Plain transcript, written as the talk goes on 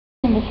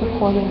this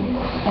recording,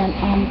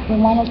 and we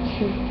wanted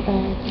to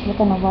we're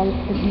going to write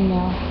an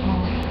email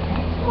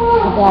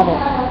about it,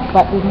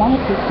 but we wanted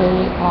to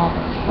say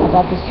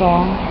about the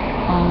song,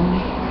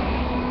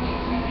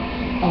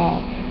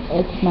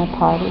 It's My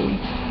Party.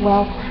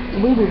 Well,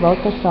 we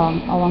rewrote the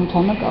song a long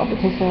time ago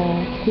because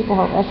people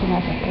who are arresting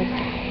us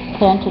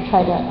plan to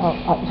try to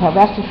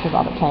arrest us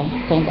all the time,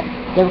 saying that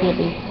they were going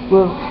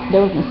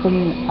to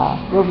sing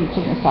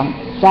the song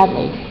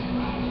sadly.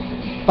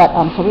 But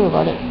so we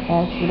wrote it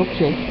as little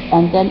kids,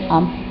 and then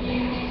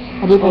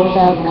it was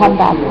come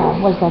back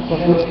was that the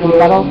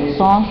rebuttal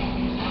song,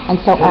 and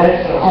so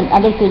and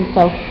other things.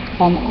 So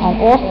and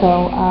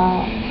also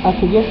a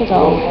few years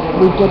ago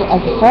we did it as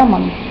a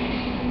ceremony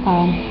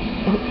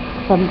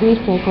from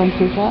Greece to going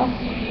to Israel.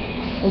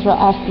 Israel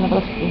asked my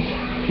beloved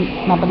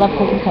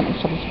cousin,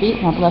 so to speak,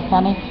 my beloved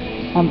family,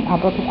 our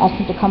brother asked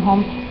me to come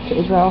home to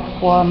Israel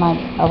for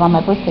around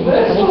my birthday, which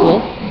is what I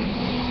did.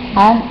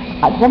 And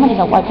I don't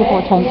know why people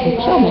were trying to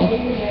kill me.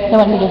 They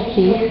wanted me to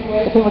see.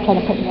 The people were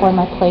trying to put me in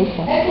my place.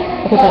 The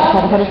people that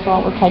tried to hurt us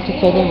all were trying to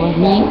say they were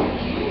me.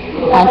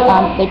 And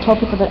they told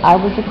people that I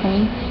was the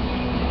queen.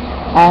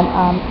 And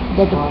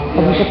they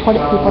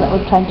deported people that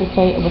were trying to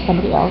say it was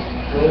somebody else.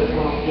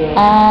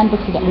 And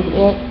because that was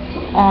it.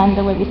 And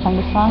the way we sang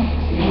the song,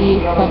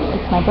 we said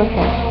it's my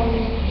birthday.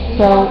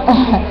 So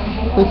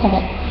we sang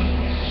it.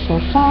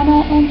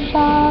 Shoshana and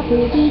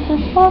Shabby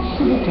just walked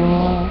to the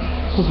door.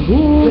 'Cause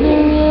we're the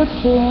real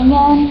king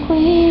and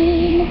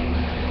queen.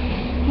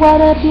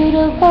 What a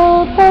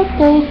beautiful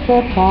birthday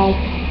surprise.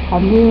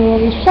 I'm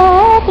really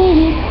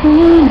Shabby's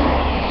queen.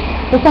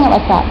 We sang it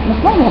like that. And this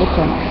morning we had a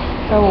sermon.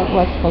 So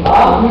what's like I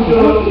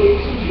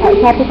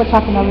had people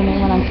talking over me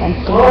when I'm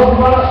singing.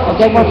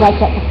 They weren't like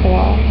that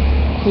before.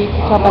 You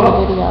can tell by the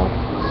video.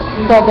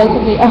 So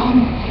basically,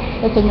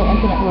 that's a new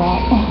internet we're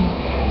at.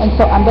 And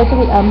so I'm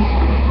basically this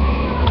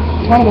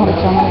morning we had a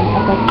sermon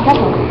at the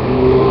temple.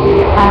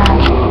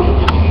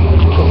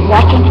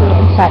 Walked into it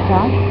and sat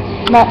down.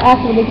 But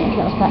after we listened to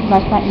it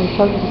last night and we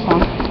showed the song,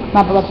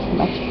 my beloved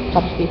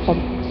said,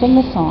 sing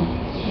this song.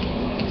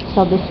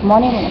 So this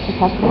morning we went to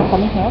Pastor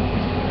coming here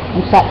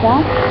and sat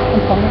down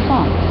and sang the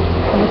song.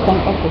 And we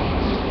sang it like this.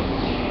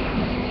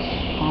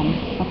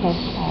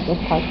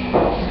 This part.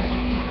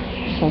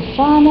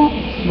 Shoshana,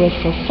 with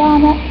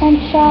Shoshana and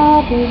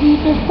Shabby,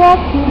 we just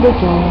walked through the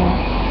door.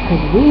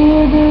 'Cause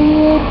we're the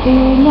real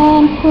king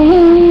and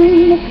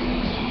queen.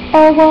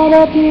 Oh, what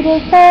a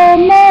beautiful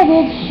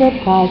marriage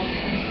surprise.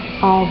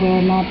 I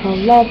wear my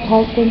beloved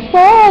husband's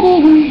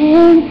wedding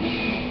ring.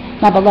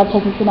 My beloved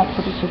husband's been up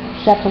for the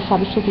Shabby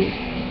Shabby.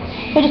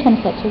 We're just going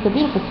to say it was a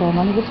beautiful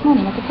ceremony this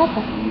morning at the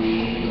temple.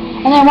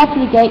 And then I walked to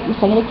the gate and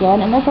sang it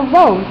again, and there's a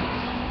rose,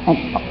 an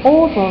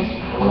old rose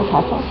on the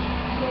castle.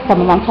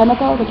 From a long time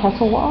ago, the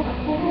castle wall.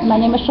 And my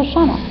name is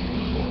Shoshana.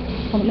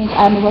 And it means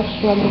I am a rose of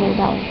Sharon Lily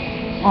Valley.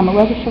 I'm a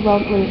rose of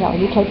Sharon Lily Valley.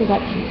 We told you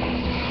that too.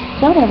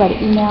 So I'm going to write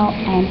an email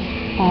and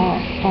a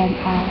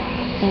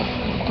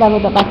little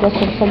bit like this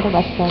and send the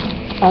rest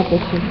of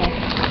this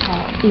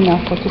email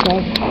for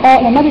today.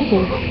 And another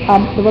thing,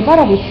 the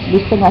rebuttal we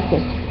sing like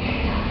this.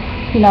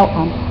 You know,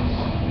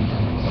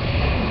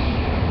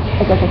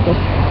 it goes like this.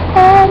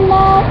 And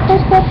now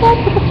is the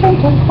death of the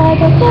princess by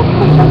the death of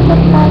the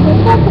princess by the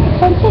death of the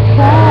princess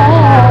by.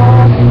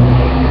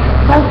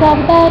 Cause all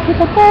the bad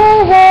people go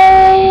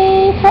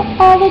away for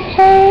all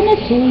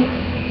eternity.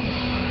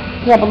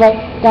 Yeah, but let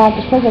God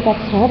destroy the death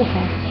of the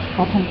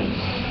all countries.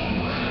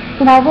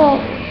 So now we'll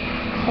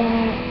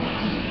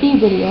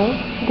video,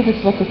 because this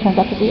is what this turns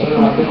out to be, as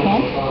soon as we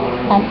can,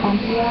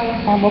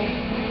 and we'll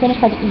finish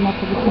by the email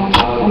for this morning.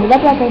 And we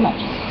love you all very much.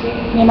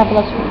 Me and my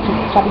beloved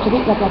Shabby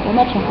Shabby love you all very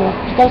much, and we're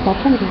together for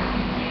eternity.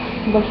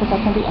 And we're for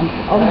eternity, and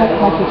only have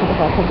my future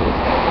for eternity.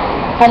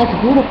 And it's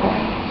beautiful.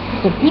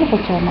 It's a beautiful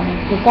ceremony.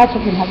 The God's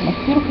children having a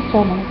beautiful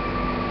ceremony,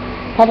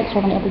 private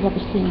ceremony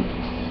everybody's ever seen.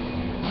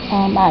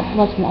 And I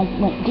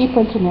went deeper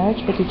into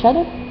marriage with each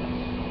other.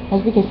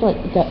 As we can feel it,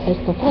 the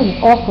feeling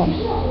is awesome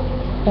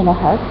in our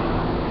hearts.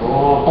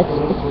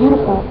 It's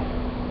beautiful.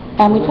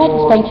 And we try to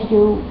explain to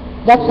you,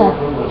 that's a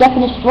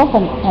definition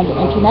on the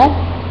internet,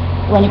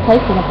 when you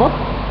place in a book,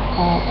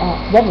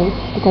 readily,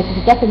 because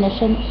it's a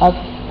definition of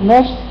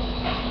marriage,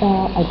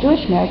 a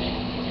Jewish marriage,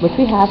 which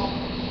we have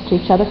to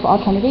each other for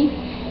eternity,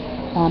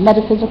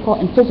 metaphysical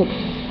and physics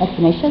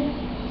explanation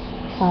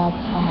of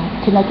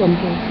connect and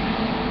Jews.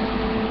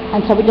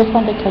 And so we just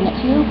wanted to explain it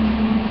to you,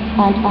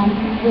 and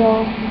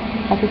we'll,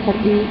 like I said,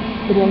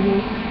 video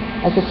you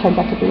as this turns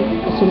out to be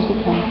as soon as we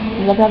can.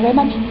 We love you all very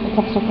much. It's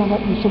episode 1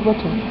 and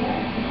Shabbat.